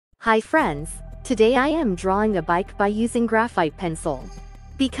Hi friends, today I am drawing a bike by using graphite pencil.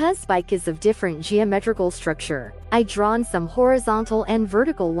 Because bike is of different geometrical structure, I drawn some horizontal and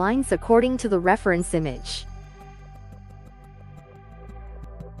vertical lines according to the reference image.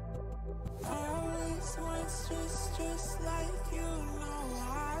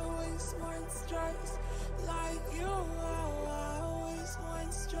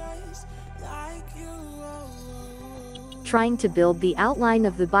 Trying to build the outline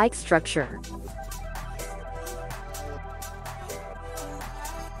of the bike structure.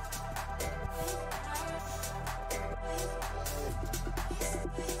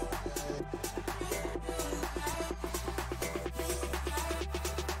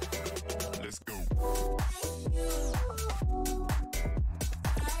 Let's go.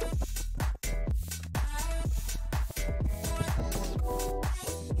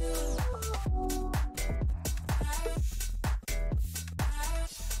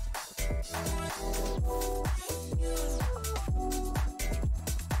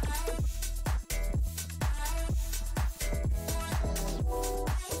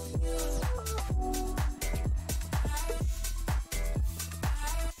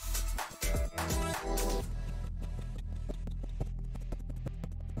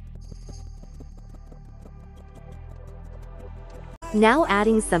 Now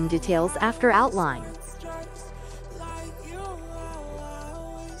adding some details after outline.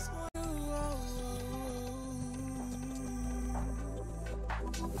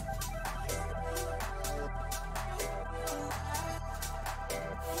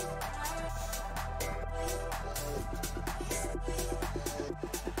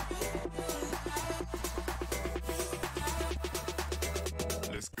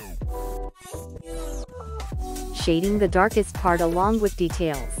 Let's go. Shading the darkest part along with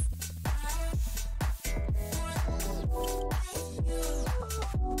details.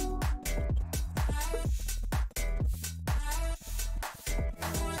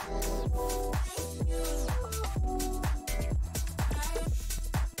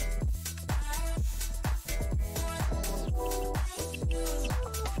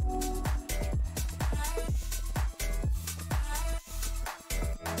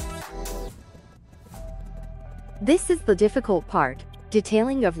 This is the difficult part,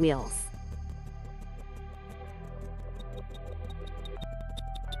 detailing of wheels.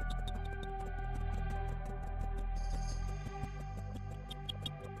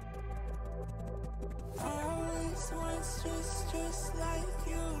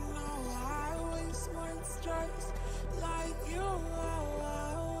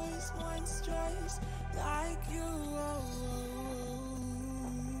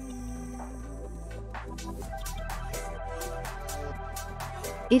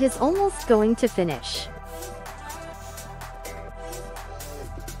 It is almost going to finish.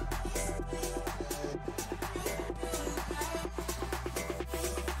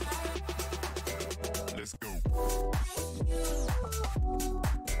 Let's go.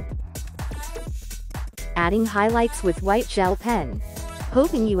 Adding highlights with white gel pen.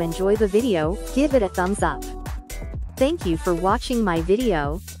 Hoping you enjoy the video, give it a thumbs up. Thank you for watching my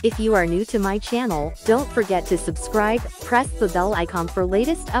video. If you are new to my channel, don't forget to subscribe, press the bell icon for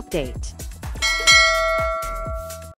latest update.